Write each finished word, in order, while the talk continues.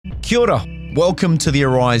Kia ora. Welcome to the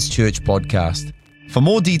Arise Church podcast. For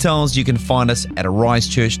more details, you can find us at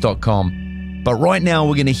arisechurch.com. But right now,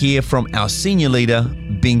 we're going to hear from our senior leader,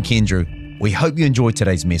 Ben Kendrew. We hope you enjoy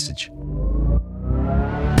today's message.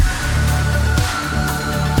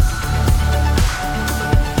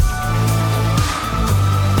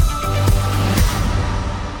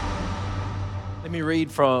 Let me read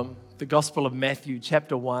from the Gospel of Matthew,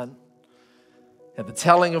 chapter 1. At the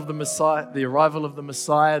telling of the Messiah, the arrival of the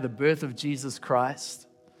Messiah, the birth of Jesus Christ,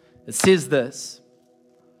 it says this: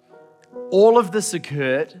 all of this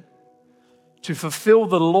occurred to fulfill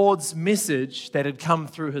the Lord's message that had come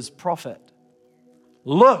through his prophet.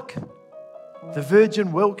 Look, the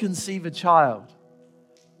virgin will conceive a child.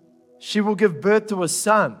 She will give birth to a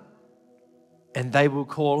son, and they will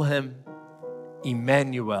call him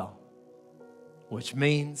Emmanuel, which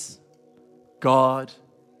means God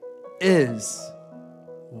is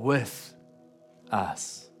with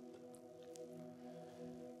us.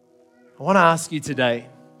 I want to ask you today,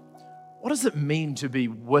 what does it mean to be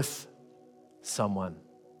with someone?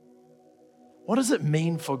 What does it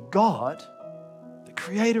mean for God, the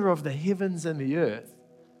creator of the heavens and the earth,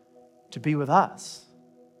 to be with us?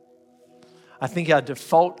 I think our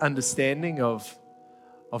default understanding of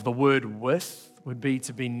the word with would be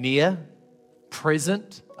to be near,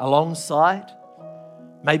 present, alongside,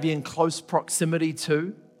 maybe in close proximity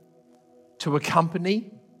to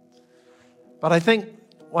accompany. But I think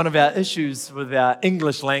one of our issues with our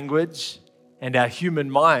English language and our human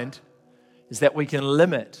mind is that we can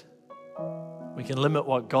limit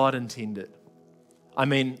what God intended. I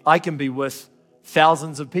mean, I can be with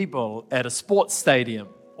thousands of people at a sports stadium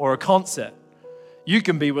or a concert. You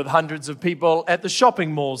can be with hundreds of people at the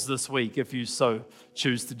shopping malls this week if you so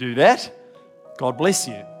choose to do that. God bless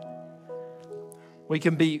you. We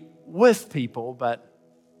can be with people, but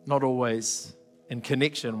not always in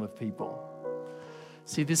connection with people.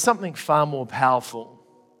 See, there's something far more powerful,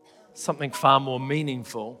 something far more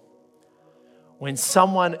meaningful when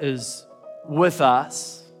someone is with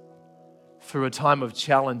us through a time of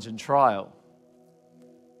challenge and trial.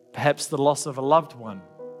 Perhaps the loss of a loved one,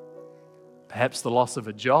 perhaps the loss of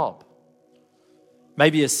a job,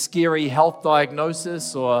 maybe a scary health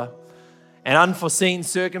diagnosis or an unforeseen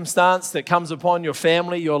circumstance that comes upon your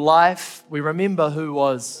family, your life. We remember who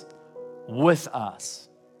was with us.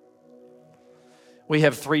 We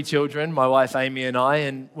have 3 children, my wife Amy and I,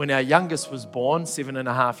 and when our youngest was born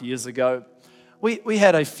 7.5 years ago, we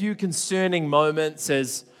had a few concerning moments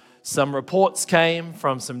as some reports came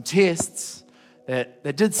from some tests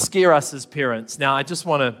that did scare us as parents. Now, I just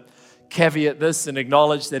want to caveat this and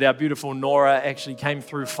acknowledge that our beautiful Nora actually came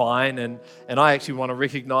through fine, and I actually want to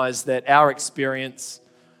recognize that our experience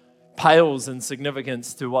pales in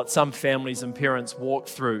significance to what some families and parents walk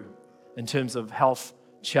through in terms of health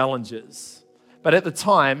challenges. But at the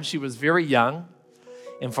time, she was very young,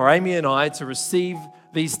 and for Amy and I to receive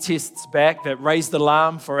these tests back that raised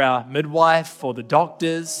alarm for our midwife, for the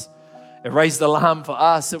doctors, it raised alarm for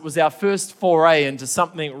us. It was our first foray into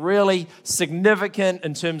something really significant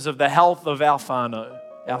in terms of the health of our whānau,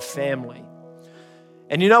 our family.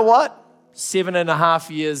 And you know what?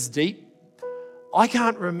 7.5 years deep, I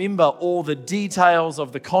can't remember all the details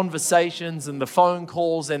of the conversations and the phone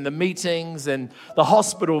calls and the meetings and the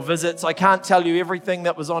hospital visits. I can't tell you everything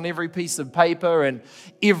that was on every piece of paper and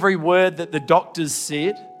every word that the doctors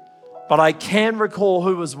said, but I can recall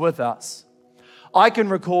who was with us. I can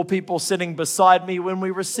recall people sitting beside me when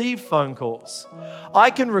we received phone calls.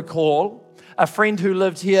 I can recall a friend who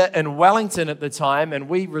lived here in Wellington at the time, and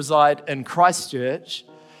we reside in Christchurch.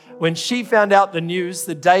 When she found out the news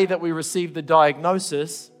the day that we received the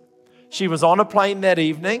diagnosis, she was on a plane that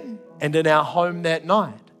evening and in our home that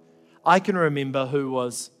night. I can remember who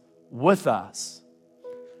was with us.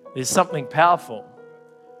 There's something powerful,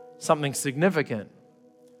 something significant,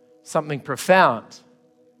 something profound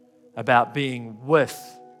about being with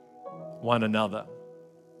one another.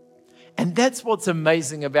 And that's what's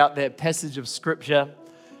amazing about that passage of scripture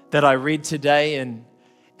that I read today and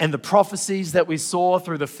the prophecies that we saw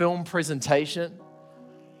through the film presentation.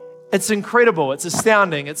 It's incredible, it's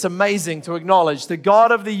astounding, it's amazing to acknowledge the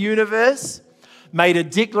God of the universe made a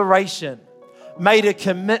declaration, made a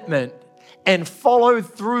commitment, and followed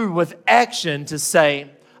through with action to say,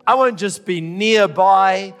 I won't just be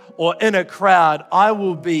nearby or in a crowd, I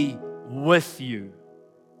will be with you.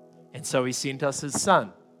 And so he sent us his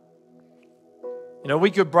son. You know,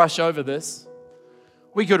 we could brush over this.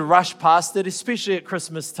 We could rush past it, especially at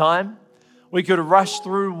Christmas time. We could rush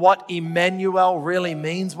through what Emmanuel really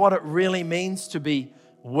means, what it really means to be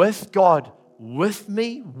with God, with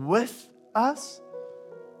me, with us.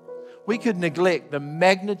 we could neglect the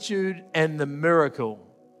magnitude and the miracle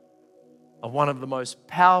of one of the most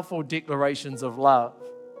powerful declarations of love,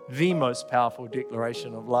 the most powerful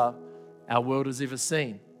declaration of love our world has ever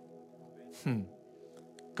seen.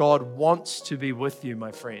 God wants to be with you,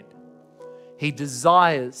 my friend. He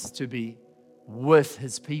desires to be with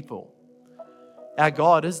His people. Our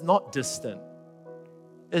God is not distant,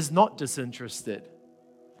 is not disinterested,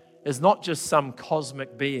 is not just some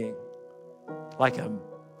cosmic being like a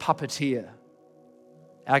puppeteer.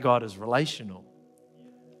 Our God is relational.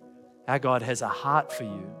 Our God has a heart for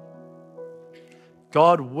you.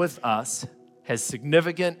 God with us has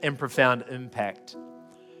significant and profound impact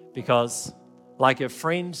because, like a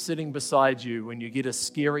friend sitting beside you when you get a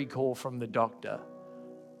scary call from the doctor,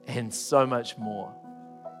 and so much more,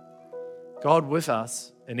 God with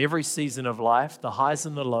us in every season of life, the highs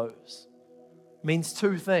and the lows, means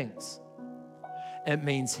two things. It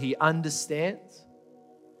means He understands,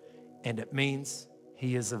 and it means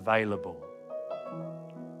He is available.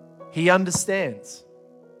 He understands.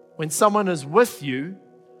 When someone is with you,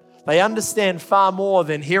 they understand far more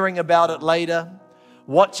than hearing about it later,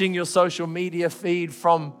 watching your social media feed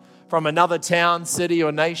from another town, city,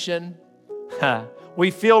 or nation.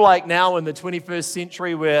 We feel like now in the 21st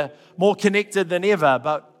century we're more connected than ever,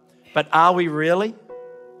 but are we really?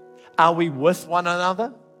 Are we with one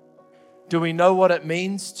another? Do we know what it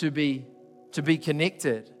means to be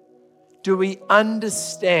connected? Do we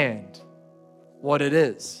understand what it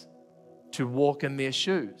is to walk in their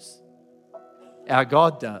shoes? Our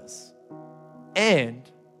God does. And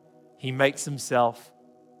He makes Himself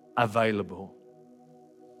available.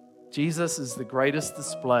 Jesus is the greatest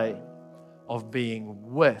display of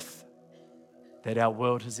being with that our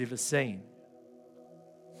world has ever seen.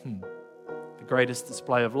 The greatest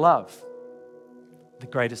display of love, the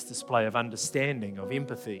greatest display of understanding, of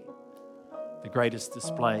empathy, the greatest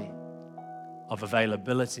display of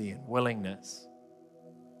availability and willingness.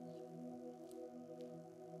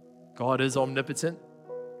 God is omnipotent.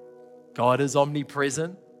 God is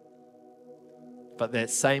omnipresent. But that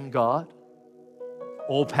same God,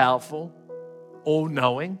 all-powerful,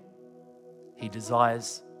 all-knowing, He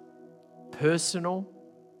desires personal,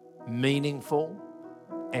 meaningful,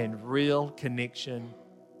 and real connection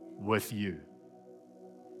with you.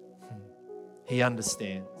 He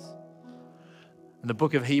understands. In the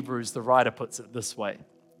book of Hebrews, the writer puts it this way: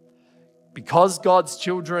 because God's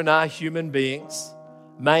children are human beings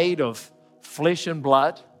made of flesh and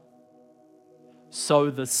blood,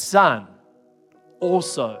 so the Son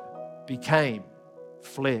also became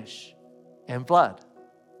flesh and blood.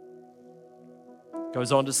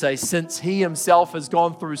 Goes on to say, since He Himself has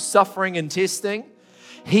gone through suffering and testing,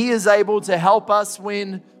 He is able to help us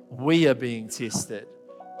when we are being tested.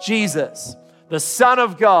 Jesus, the Son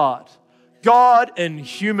of God, God in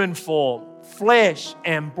human form, flesh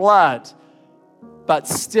and blood, but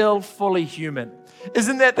still fully human.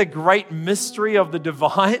 Isn't that the great mystery of the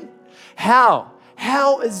divine? How?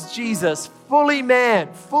 How is Jesus fully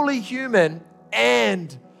man, fully human,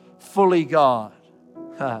 and fully God?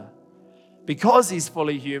 Because He's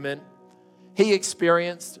fully human, He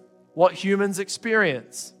experienced what humans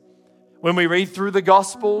experience. When we read through the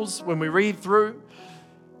Gospels, when we read through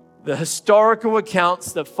the historical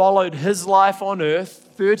accounts that followed His life on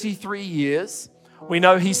earth, 33 years, we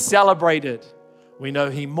know He celebrated, we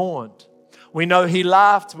know He mourned, we know He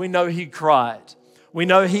laughed, we know He cried, we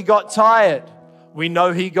know He got tired, we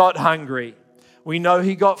know He got hungry, we know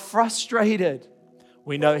He got frustrated,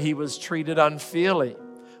 we know He was treated unfairly,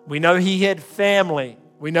 we know He had family,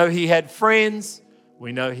 we know He had friends,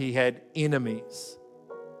 we know He had enemies.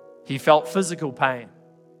 He felt physical pain.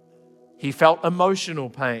 He felt emotional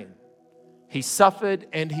pain. He suffered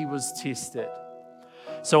and He was tested.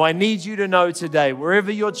 So I need you to know today,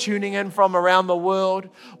 wherever you're tuning in from around the world,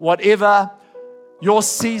 whatever your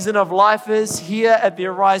season of life is here at the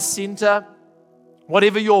Arise Center,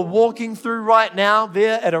 whatever you're walking through right now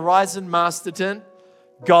there at Arise in Masterton,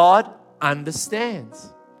 God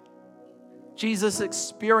understands. Jesus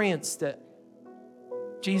experienced it.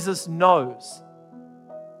 Jesus knows.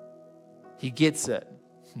 He gets it.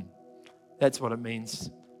 That's what it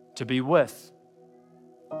means to be with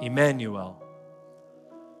Emmanuel.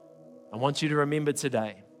 I want you to remember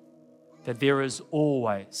today that there is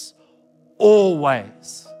always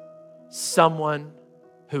someone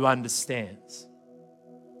who understands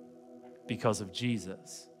because of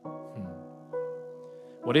Jesus.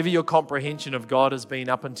 Whatever your comprehension of God has been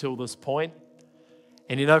up until this point,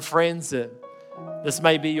 and you know, friends, this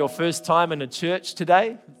may be your first time in a church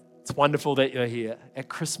today. It's wonderful that you're here at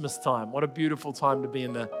Christmas time. What a beautiful time to be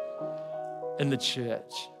in the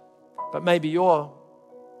church. But maybe you're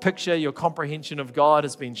picture, your comprehension of God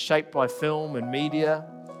has been shaped by film and media,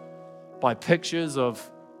 by pictures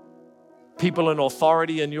of people in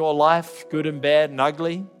authority in your life, good and bad and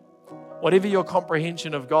ugly. Whatever your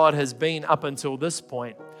comprehension of God has been up until this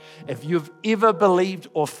point, if you've ever believed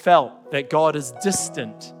or felt that God is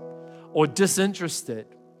distant or disinterested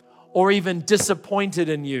or even disappointed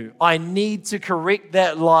in you, I need to correct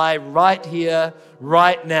that lie right here,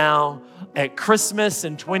 right now, at Christmas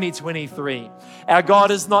in 2023. Our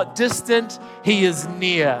God is not distant, He is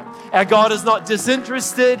near. Our God is not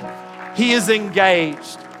disinterested, He is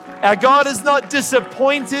engaged. Our God is not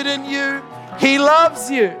disappointed in you, He loves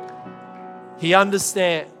you. He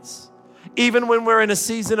understands. Even when we're in a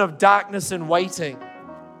season of darkness and waiting,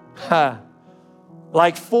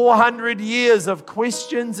 like 400 years of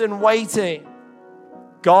questions and waiting,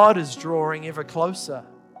 God is drawing ever closer.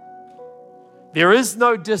 There is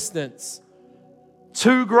no distance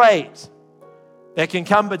too great that can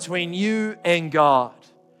come between you and God.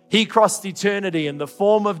 He crossed eternity in the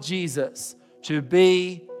form of Jesus to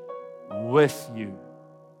be with you.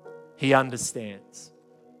 He understands.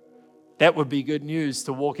 That would be good news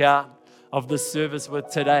to walk out of this service with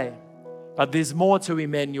today. But there's more to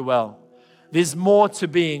Emmanuel. There's more to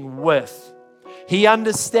being with. He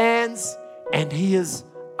understands and He is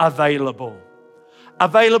available.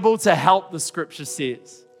 Available to help, the scripture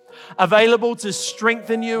says. Available to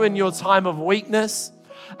strengthen you in your time of weakness.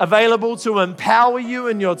 Available to empower you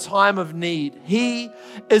in your time of need. He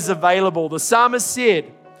is available. The psalmist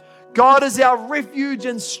said, God is our refuge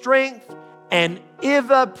and strength and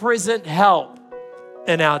ever-present help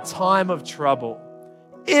in our time of trouble.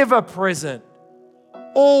 Ever present,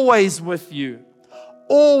 always with you,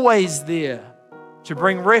 always there to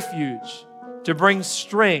bring refuge, to bring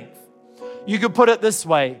strength. You could put it this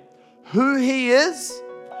way, who He is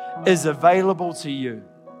available to you.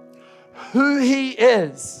 Who He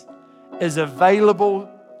is available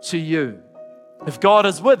to you. If God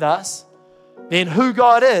is with us, then who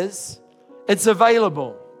God is, it's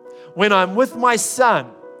available. When I'm with my Son,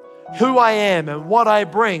 who I am and what I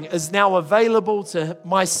bring is now available to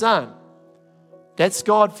my Son. That's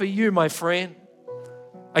God for you, my friend.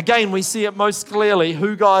 Again, we see it most clearly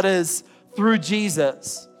who God is through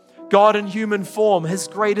Jesus. God in human form, His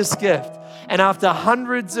greatest gift. And after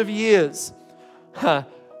hundreds of years,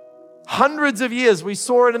 we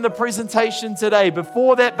saw it in the presentation today.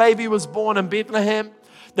 Before that baby was born in Bethlehem,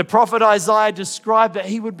 the prophet Isaiah described that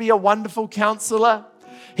He would be a wonderful counselor.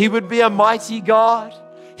 He would be a mighty God.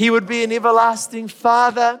 He would be an everlasting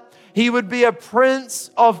Father. He would be a Prince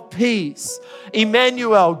of Peace.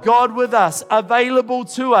 Emmanuel, God with us, available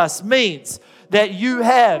to us, means that you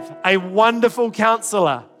have a wonderful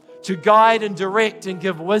counselor to guide and direct and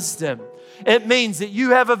give wisdom. It means that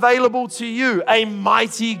you have available to you a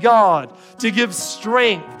mighty God to give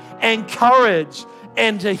strength and courage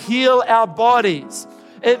and to heal our bodies.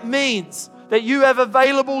 It means that you have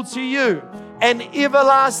available to you an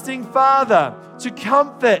everlasting Father to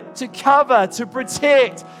comfort, to cover, to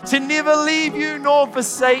protect, to never leave you nor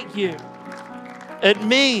forsake you. It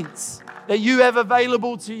means that you have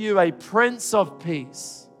available to you a Prince of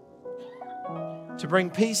Peace to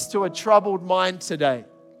bring peace to a troubled mind today,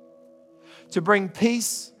 to bring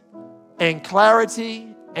peace and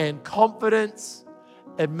clarity and confidence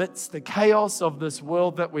amidst the chaos of this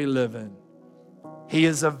world that we live in. He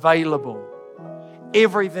is available.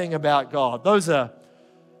 Everything about God. Those are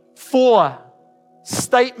 4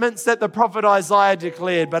 statements that the prophet Isaiah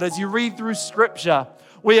declared. But as you read through Scripture,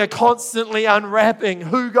 we are constantly unwrapping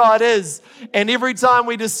who God is. And every time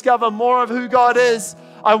we discover more of who God is,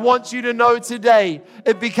 I want you to know today,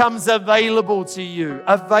 it becomes available to you.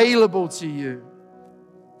 Available to you.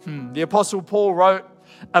 The Apostle Paul wrote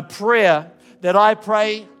a prayer that I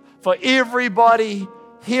pray for everybody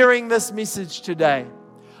hearing this message today.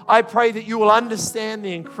 I pray that you will understand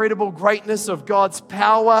the incredible greatness of God's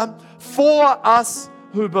power for us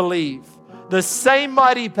who believe. The same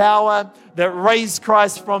mighty power that raised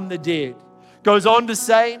Christ from the dead. Goes on to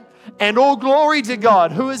say, and all glory to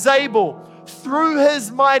God who is able, through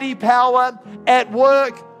His mighty power at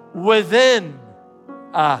work within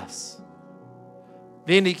us.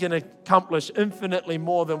 Then He can accomplish infinitely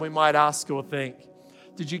more than we might ask or think.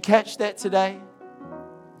 Did you catch that today?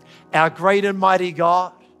 Our great and mighty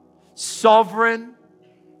God, sovereign,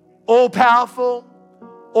 all-powerful,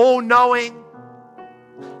 all-knowing.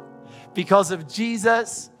 Because of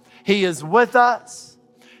Jesus, He is with us.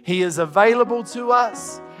 He is available to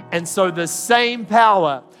us. And so the same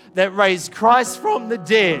power that raised Christ from the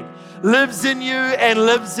dead lives in you and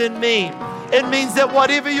lives in me. It means that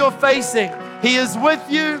whatever you're facing, He is with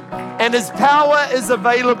you and His power is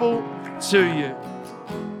available to you.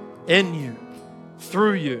 in you,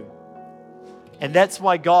 through you. And that's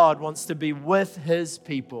why God wants to be with His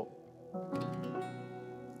people.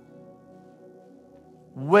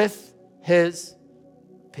 With His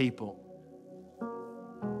people.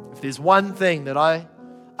 If there's one thing that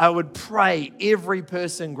I would pray every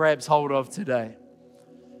person grabs hold of today,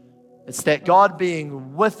 it's that God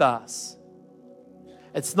being with us.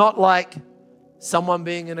 It's not like someone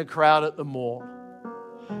being in a crowd at the mall.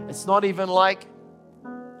 It's not even like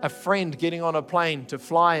a friend getting on a plane to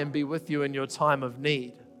fly and be with you in your time of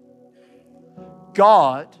need.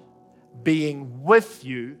 God being with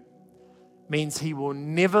you means He will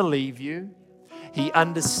never leave you. He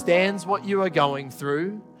understands what you are going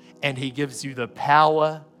through, and He gives you the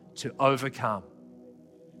power to overcome.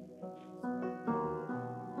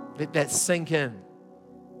 Let that sink in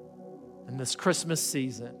this Christmas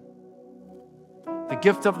season. The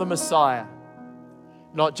gift of the Messiah,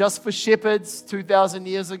 not just for shepherds 2,000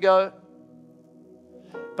 years ago,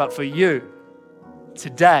 but for you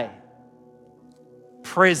today,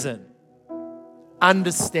 present,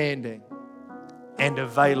 understanding, and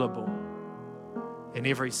available in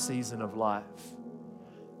every season of life.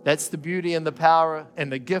 That's the beauty and the power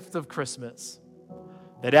and the gift of Christmas.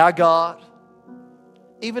 That our God,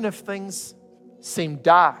 even if things seem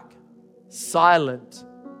dark, silent,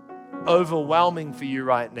 overwhelming for you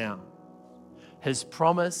right now, His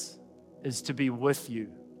promise is to be with you.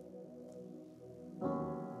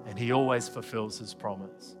 And He always fulfills His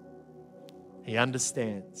promise. He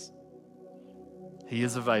understands. He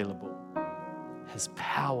is available. His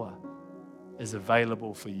power is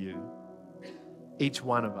available for you. Each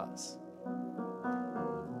one of us.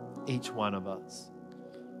 Each one of us.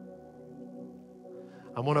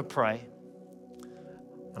 I want to pray.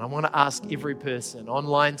 And I want to ask every person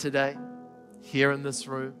online today, here in this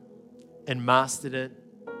room, in Masterton,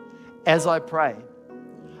 as I pray,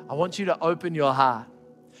 I want you to open your heart.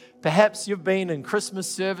 Perhaps you've been in Christmas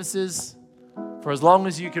services for as long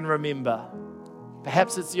as you can remember.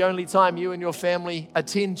 Perhaps it's the only time you and your family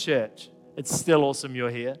attend church. It's still awesome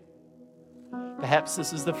you're here. Perhaps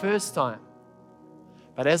this is the first time.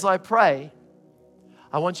 But as I pray,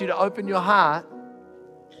 I want you to open your heart,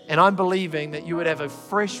 and I'm believing that you would have a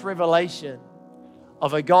fresh revelation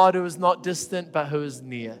of a God who is not distant but who is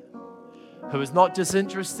near, who is not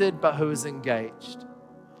disinterested but who is engaged,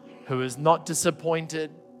 who is not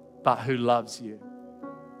disappointed but who loves you.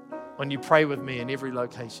 When you pray with me in every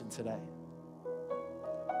location today.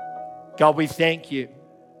 God, we thank you.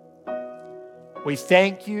 We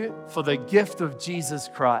thank you for the gift of Jesus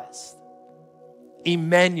Christ,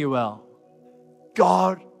 Emmanuel,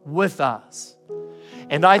 God with us.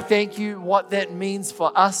 And I thank you what that means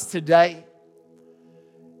for us today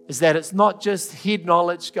is that it's not just head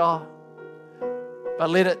knowledge, God, but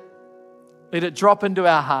let it drop into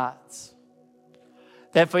our hearts.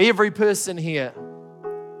 That for every person here,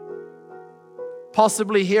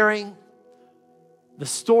 possibly hearing the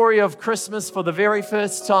story of Christmas for the very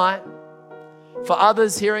first time, for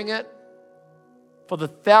others hearing it for the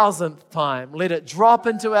 1,000th time, let it drop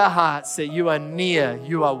into our hearts that you are near,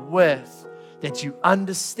 you are with, that you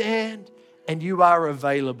understand and you are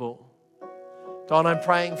available. God, I'm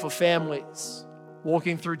praying for families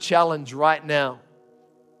walking through challenge right now.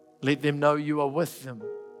 Let them know you are with them.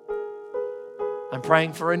 I'm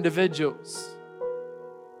praying for individuals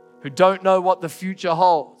who don't know what the future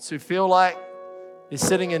holds, who feel like they're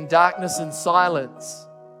sitting in darkness and silence,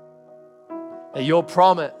 that your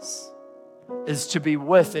promise is to be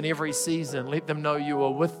with in every season. Let them know you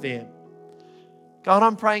are with them. God,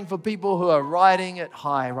 I'm praying for people who are riding it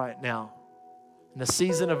high right now in a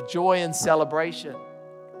season of joy and celebration.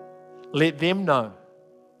 Let them know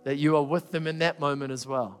that you are with them in that moment as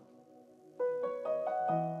well.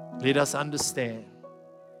 Let us understand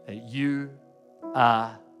that you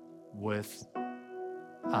are with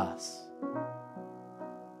us.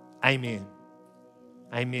 Amen.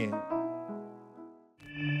 Amen.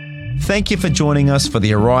 Thank you for joining us for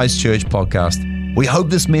the Arise Church podcast. We hope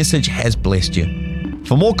this message has blessed you.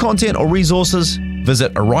 For more content or resources,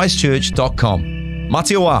 visit arisechurch.com.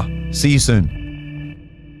 Mate ua. See you soon.